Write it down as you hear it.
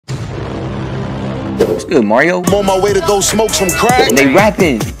What's good, Mario? I'm on my way to go smoke some crack. They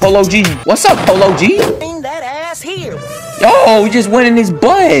rapping. Polo G. What's up, Polo G? Bring that ass here. Yo, he just went in his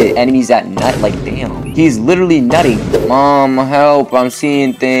butt. Enemies that nut, like, damn. He's literally nutting. Mom, help. I'm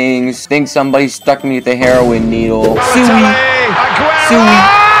seeing things. Think somebody stuck me with a heroin needle. Suey.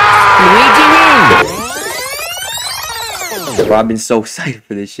 Luigi. Bro, I've been so excited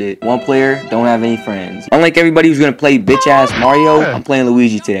for this shit. One player, don't have any friends. Unlike everybody who's gonna play bitch-ass Mario, I'm playing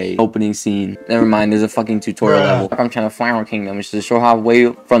Luigi today. Opening scene. Never mind, there's a fucking tutorial level. I'm trying to Flower Kingdom. It's to show how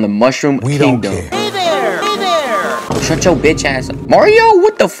way from the Mushroom Kingdom. Hey there. Hey there. Shut your bitch ass up. Mario,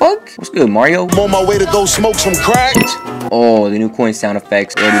 what the fuck? What's good, Mario? I'm on my way to go smoke some crack. Oh, the new coin sound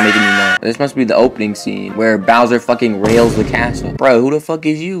effects already making me mad. This must be the opening scene where Bowser fucking rails the castle. Bro, who the fuck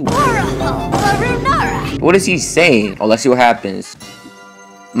is you? What is he saying? Oh, let's see what happens.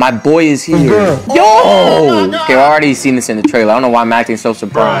 My boy is here. Yo! Okay, I already seen this in the trailer. I don't know why I'm acting so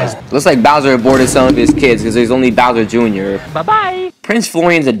surprised. Looks like Bowser aborted some of his kids because there's only Bowser Jr. Bye-bye. Prince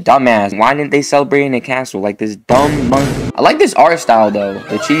Florian's a dumbass. Why didn't they celebrate in a castle like this dumb monkey? I like this art style though.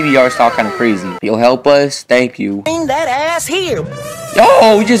 The chibi art style kind of crazy. You'll help us? Thank you. Bring that ass here.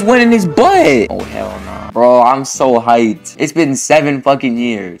 Yo, he just went in his butt. Oh, hell no. Bro, I'm so hyped. It's been 7 fucking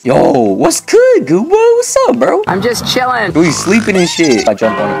years. Yo, what's good, Goobo? What's up, bro? I'm just chilling. Dude, he's sleeping and shit. I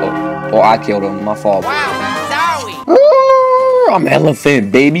jumped on him. Oh, I killed him. My fault. Wow, Oh, I'm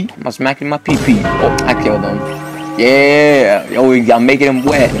elephant, baby. I'm smacking my pee-pee. Oh, I killed him. Yeah. Yo, I'm making him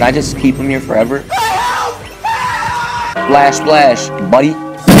wet. Can I just keep him here forever? Splash, splash, buddy.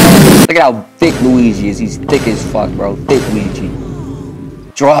 Look at how thick Luigi is. He's thick as fuck, bro. Thick Luigi.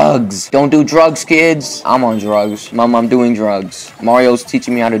 Drugs. Don't do drugs, kids. I'm on drugs. Mom, I'm doing drugs. Mario's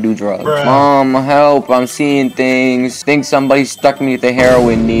teaching me how to do drugs. Mom, help. I'm seeing things. Think somebody stuck me with a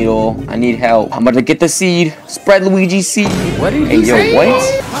heroin needle. I need help. I'm about to get the seed. Spread Luigi's seed. What did you say? What?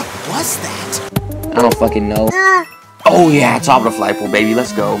 What was that? I don't fucking know. Oh yeah, top of the flagpole, baby.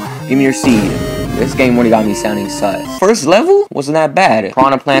 Let's go. Give me your seed. This game really got me sounding sus. First level wasn't that bad.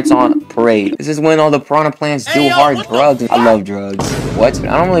 Piranha plants on parade. This is when all the piranha plants do hard drugs. I love drugs. What?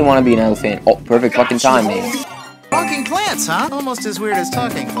 I don't really want to be an elephant. Oh, perfect fucking timing. Talking plants, huh? Almost as weird as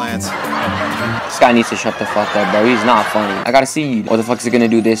talking plants. This guy needs to shut the fuck up, bro. He's not funny. I got a seed. What the fuck is it gonna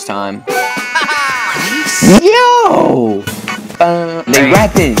do this time? Yo! They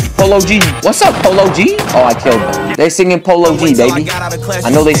rapping. Polo G. What's up, Polo G? Oh, I killed them. They singing Polo G, baby.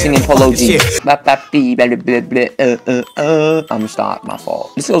 I know they singing Polo G. I'm gonna stop. My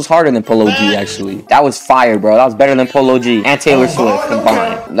fault. This goes harder than Polo G, actually. That was fire, bro. That was better than Polo G and Taylor Swift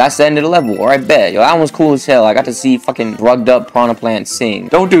combined. That's the end of the level, or I bet. Yo, that one was cool as hell. I got to see fucking drugged up piranha plants sing.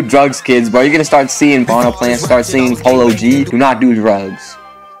 Don't do drugs, kids, bro. You're gonna start seeing piranha plants start singing Polo G. Do not do drugs.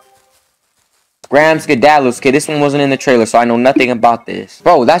 Graham Skedaddles, kid. This one wasn't in the trailer, so I know nothing about this.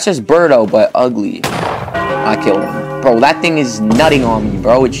 Bro, that's just Birdo, but ugly. I killed him. Bro, that thing is nutting on me,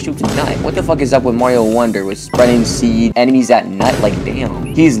 bro. It shoots a nut. What the fuck is up with Mario Wonder with spreading seed, enemies that nut? Like, damn.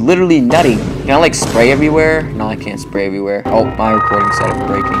 He's literally nutting. Can I, like, spray everywhere? No, I can't spray everywhere. Oh, my recording setup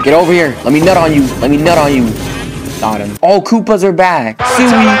breaking. Get over here. Let me nut on you. Let me nut on you. Got him. Oh, Koopas are back. Suey.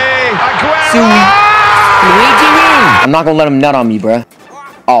 Luigi. I'm not gonna let him nut on me, bruh.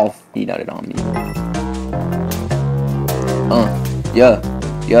 Oh, he nutted on me. Yeah.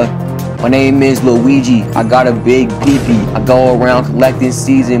 My name is Luigi. I got a big pee-pee. I go around collecting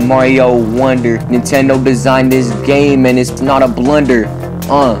seeds in Mario Wonder. Nintendo designed this game and it's not a blunder.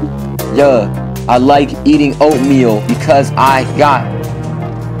 Yeah. I like eating oatmeal because I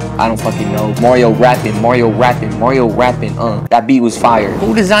don't fucking know. Mario rapping. That beat was fire.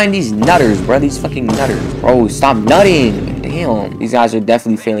 Who designed these nutters, bro? These fucking nutters. Bro, stop nutting. Damn. These guys are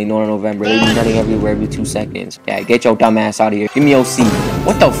definitely failing Nona November. They be nutting everywhere every 2 seconds. Yeah, get your dumb ass out of here. Give me your seat.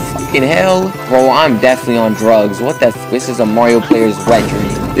 What the fucking hell? Bro, I'm definitely on drugs. What the this is a Mario player's wet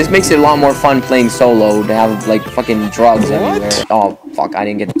dream. This makes it a lot more fun playing solo to have, like, fucking drugs everywhere. Oh, fuck. I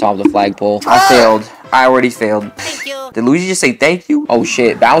didn't get to the top of the flagpole. I failed. I already failed. Thank you. Did Luigi just say thank you? Oh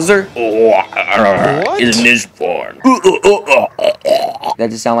shit, Bowser? Isn't this fun? That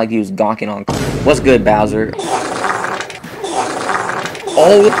just sounded like he was gawking on. What's good, Bowser?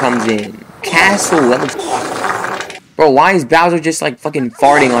 Oh, it comes in. Castle. That looks... Bro, why is Bowser just like fucking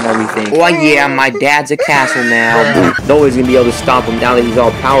farting on everything? Oh yeah, my dad's a castle now. Nobody's gonna be able to stop him now that he's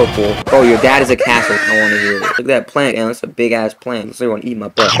all powerful. Bro, your dad is a castle. I wanna hear it. Look at that plant, man. That's a big ass plant. Looks like I wanna eat my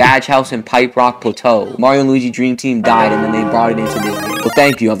butt. Badge House and Pipe Rock Plateau. Mario and Luigi Dream Team died and then they brought it into this game. Well,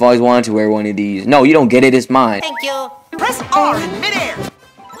 thank you. I've always wanted to wear one of these. No, you don't get it. It's mine. Thank you. Press R in midair.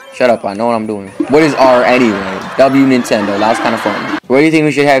 Shut up. I know what I'm doing. What is R anyway? W Nintendo. That was kind of fun. Where do you think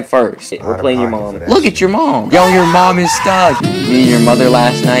we should head first? We're playing your mom. Look at your mom. Yo, your mom is stuck. Me and your mother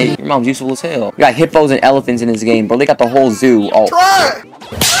last night. Your mom's useful as hell. We got hippos and elephants in this game, bro. They got the whole zoo. Oh,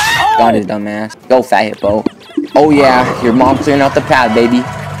 got his dumbass. Go, fat hippo. Oh, yeah. Your mom clearing out the path, baby.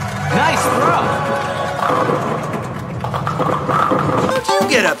 Nice throw. How'd you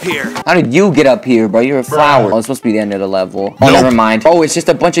get up here? How did you get up here, bro? You're a flower. Oh, it's supposed to be the end of the level. Oh, never mind. Oh, it's just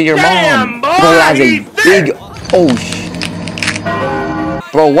a bunch of your mom. Bro, that's a big... Oh,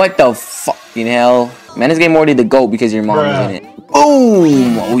 bro, what the fucking hell? Man, this game already the GOAT because your mom is in it.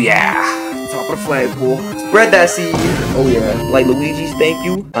 Boom! Oh, yeah. Top of the flagpole. Spread that seed. Oh, yeah. Like Luigi's thank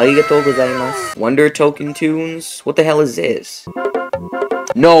you. Arigatou gozaimasu. Wonder Token Tunes. What the hell is this?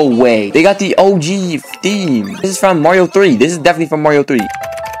 No way. They got the OG theme. This is from Mario 3. This is definitely from Mario 3.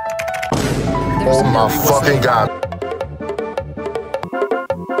 Oh my fucking god.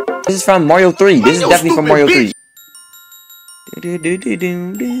 This is from Mario 3. This is definitely from Mario 3.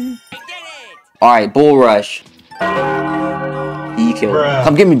 Alright, Bull Rush. E kill.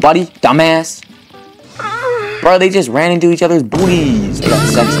 Come get me, buddy. Dumbass. Bro, they just ran into each other's booties. They got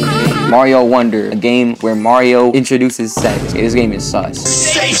sex in the game. Mario Wonder, a game where Mario introduces sex. Hey, this game is sus.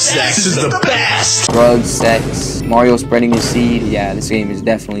 Safe sex is the best. Drugs, sex, Mario spreading his seed. Yeah, this game is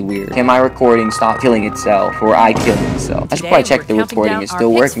definitely weird. Can my recording stop killing itself, or I kill myself? I should probably check the recording is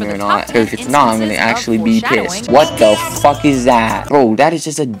still working or not. Because if it's not, I'm gonna actually be pissed. What the fuck is that? Bro, that is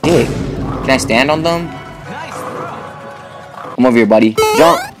just a dick. Can I stand on them? Come over here, buddy.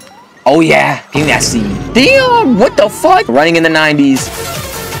 Jump. Oh yeah, give me that seed. Damn, what the fuck? Running in the 90s.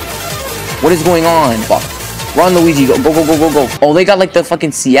 What is going on? Fuck. Run, Luigi. Go, go, go, go, go, go. Oh, they got like the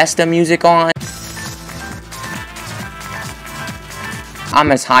fucking siesta music on.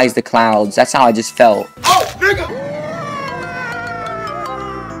 I'm as high as the clouds. That's how I just felt. Oh, nigga.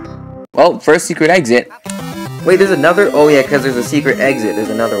 Well, first secret exit. Wait, there's another? Oh yeah, because there's a secret exit. There's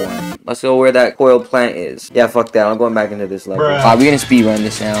another one. Let's go where that coiled plant is. Yeah, fuck that. I'm going back into this level. Alright, we're gonna speedrun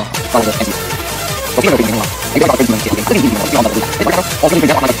this now.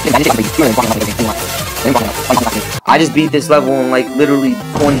 I just beat this level in like literally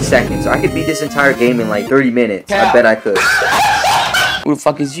 20 seconds. I could beat this entire game in like 30 minutes. I bet I could. Who the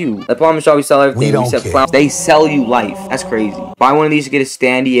fuck is you? I promise y'all we sell everything except flowers. They sell you life. That's crazy. Buy one of these to get a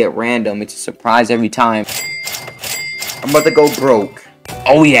standee at random. It's a surprise every time. I'm about to go broke.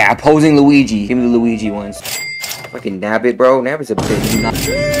 Oh yeah, opposing Luigi. Give me the Luigi ones. Fucking Nabbit, bro. Nabbit's a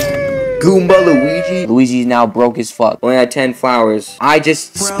bitch. Goomba Luigi. Luigi's now broke as fuck. Only had 10 flowers. I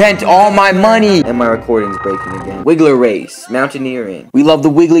just spent all my money. And my recording's breaking again. Wiggler race. Mountaineering. We love the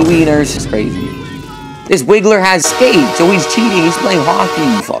wiggly wieners. It's crazy. This Wiggler has skate, so he's cheating. He's playing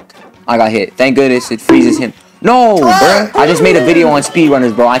hockey. Fuck. I got hit. Thank goodness it freezes him. No, bro. I just made a video on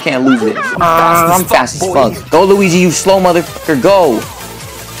speedrunners, bro. I can't lose this. I'm fast as fuck. Go, Luigi, you slow motherfucker. Go.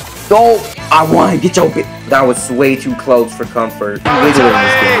 Go. I won. Get your bit. That was way too close for comfort. Wiggler in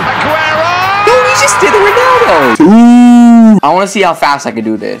this game. Dude, he just did the Ronaldo. I want to see how fast I can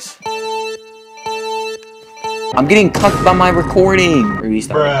do this. I'm getting cucked by my recording.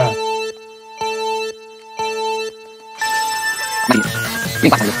 Restart.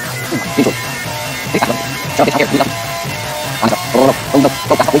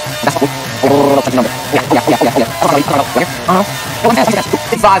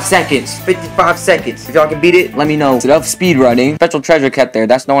 $55 seconds. 55 seconds. If y'all can beat it, let me know. Instead of speedrunning, special treasure kept there.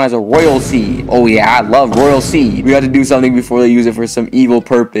 That's known as a royal seed. Oh yeah, I love royal seed. We got to do something before they use it for some evil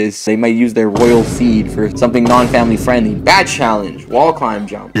purpose. They might use their royal seed for something non-family friendly. Bad challenge. Wall climb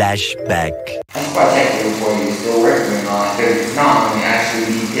jump. Flashback. That's why I checked it before you still working or not. Because if not, I'm gonna actually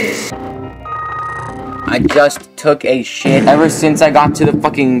be pissed. I just took a shit. Ever since I got to the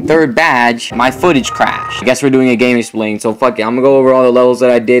fucking 3rd badge, my footage crashed. I guess we're doing a game explain, so fuck it. I'm gonna go over all the levels that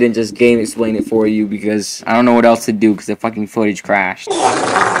I did and just game explain it for you because I don't know what else to do because the fucking footage crashed.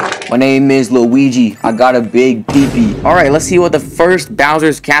 My name is Luigi. I got a big pee-pee. Alright, let's see what the first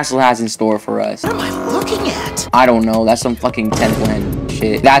Bowser's Castle has in store for us. What am I looking at? I don't know. That's some fucking 10th blend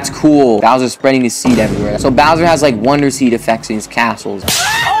shit. That's cool. Bowser's spreading his seed everywhere. So Bowser has like Wonder Seed effects in his castles.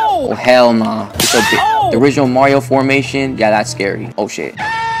 Oh, hell nah. The original Mario formation, yeah, that's scary. Oh, shit.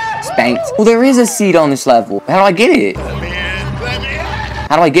 Spanked. Oh, there is a seed on this level. How do I get it?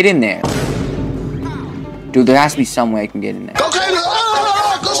 How do I get in there? Dude, there has to be some way I can get in there. Go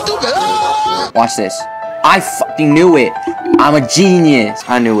stupid. Watch this. I fucking knew it. I'm a genius.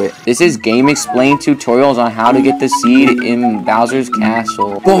 I knew it. This is Game Explain tutorials on how to get the seed in Bowser's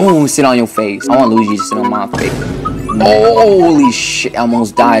Castle. Boom, sit on your face. I want Luigi to sit on my face. Oh, holy shit, I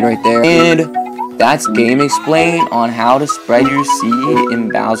almost died right there. And That's Game Explain on how to spread your seed in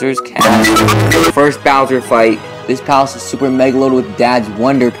Bowser's Castle. First Bowser fight. This palace is super mega loaded with Dad's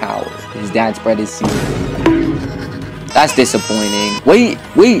wonder power. His dad spread his seed. That's disappointing. Wait,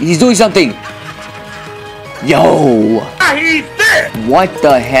 he's doing something. Yo. What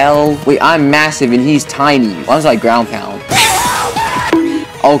the hell? Wait, I'm massive and he's tiny. Mine's like ground pound.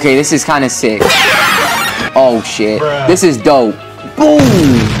 Okay, this is kind of sick. Oh shit. This is dope. Boom.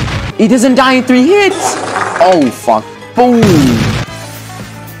 He doesn't die in 3 hits. Oh fuck. Boom.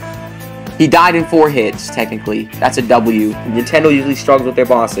 He died in 4 hits, technically. That's a W. Nintendo usually struggles with their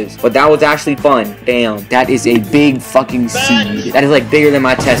bosses. But that was actually fun. Damn. That is a big fucking seed. That is like bigger than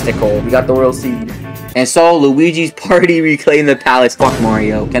my testicle. We got the royal seed. And so, Luigi's party reclaimed the palace. Fuck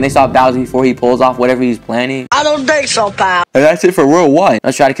Mario. Can they stop Bowser before he pulls off whatever he's planning? I don't think so, pal. And that's it for World 1.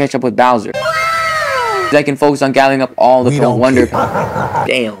 Let's try to catch up with Bowser. I can focus on gathering up all the wonder power.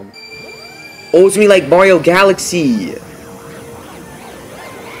 Damn. Oh, it's me like Mario Galaxy.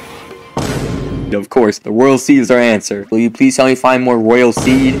 Of course, the Royal Seed is our answer. Will you please help me find more Royal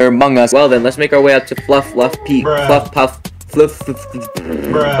Seed? They're among us. Well then, let's make our way up to Fluff Peak. Fluff Puff.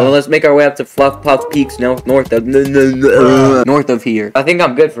 Well, let's make our way up to Fluff Puff Peaks north of here. I think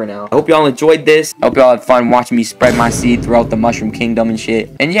I'm good for now. I hope y'all enjoyed this. I hope y'all had fun watching me spread my seed throughout the Mushroom Kingdom and shit.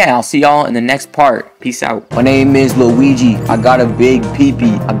 And yeah, I'll see y'all in the next part. Peace out. My name is Luigi. I got a big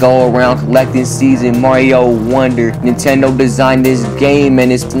peepee. I go around collecting seeds in Mario Wonder. Nintendo designed this game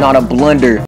and it's not a blunder.